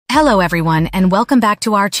Hello everyone, and welcome back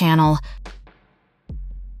to our channel.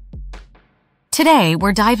 Today,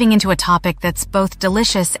 we're diving into a topic that's both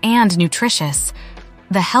delicious and nutritious: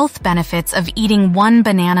 the health benefits of eating one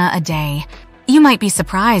banana a day. You might be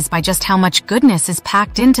surprised by just how much goodness is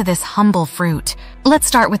packed into this humble fruit. Let's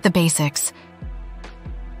start with the basics.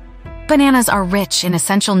 Bananas are rich in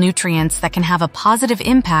essential nutrients that can have a positive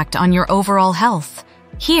impact on your overall health.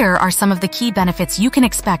 Here are some of the key benefits you can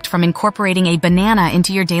expect from incorporating a banana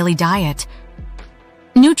into your daily diet.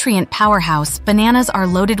 Nutrient powerhouse, bananas are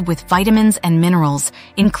loaded with vitamins and minerals,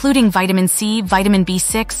 including vitamin C, vitamin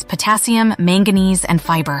B6, potassium, manganese, and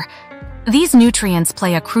fiber. These nutrients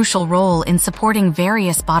play a crucial role in supporting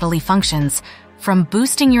various bodily functions, from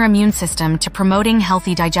boosting your immune system to promoting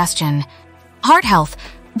healthy digestion. Heart health.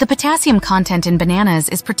 The potassium content in bananas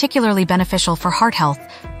is particularly beneficial for heart health.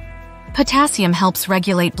 Potassium helps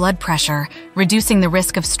regulate blood pressure, reducing the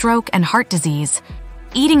risk of stroke and heart disease.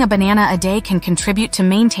 Eating a banana a day can contribute to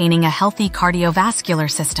maintaining a healthy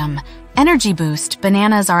cardiovascular system. Energy boost.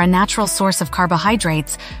 Bananas are a natural source of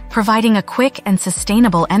carbohydrates, providing a quick and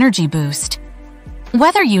sustainable energy boost.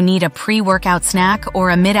 Whether you need a pre-workout snack or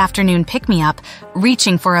a mid-afternoon pick-me-up,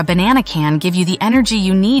 reaching for a banana can give you the energy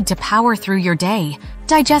you need to power through your day.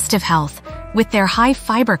 Digestive health. With their high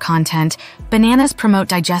fiber content, bananas promote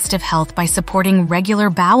digestive health by supporting regular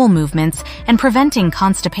bowel movements and preventing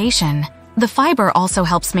constipation. The fiber also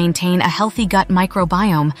helps maintain a healthy gut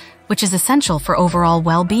microbiome, which is essential for overall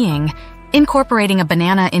well-being. Incorporating a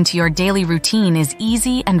banana into your daily routine is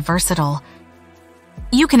easy and versatile.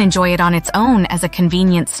 You can enjoy it on its own as a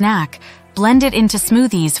convenient snack, blend it into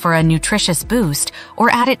smoothies for a nutritious boost, or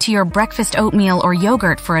add it to your breakfast oatmeal or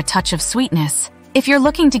yogurt for a touch of sweetness. If you're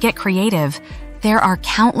looking to get creative, there are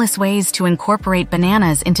countless ways to incorporate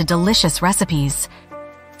bananas into delicious recipes.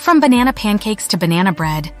 From banana pancakes to banana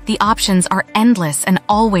bread, the options are endless and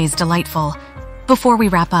always delightful. Before we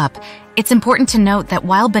wrap up, it's important to note that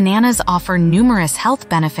while bananas offer numerous health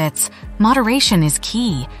benefits, moderation is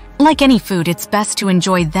key. Like any food, it's best to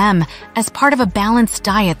enjoy them as part of a balanced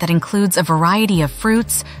diet that includes a variety of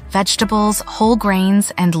fruits, vegetables, whole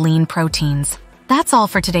grains, and lean proteins. That's all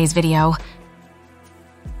for today's video.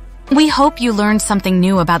 We hope you learned something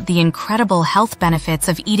new about the incredible health benefits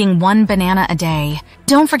of eating one banana a day.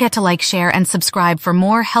 Don't forget to like, share, and subscribe for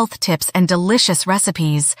more health tips and delicious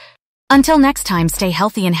recipes. Until next time, stay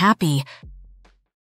healthy and happy.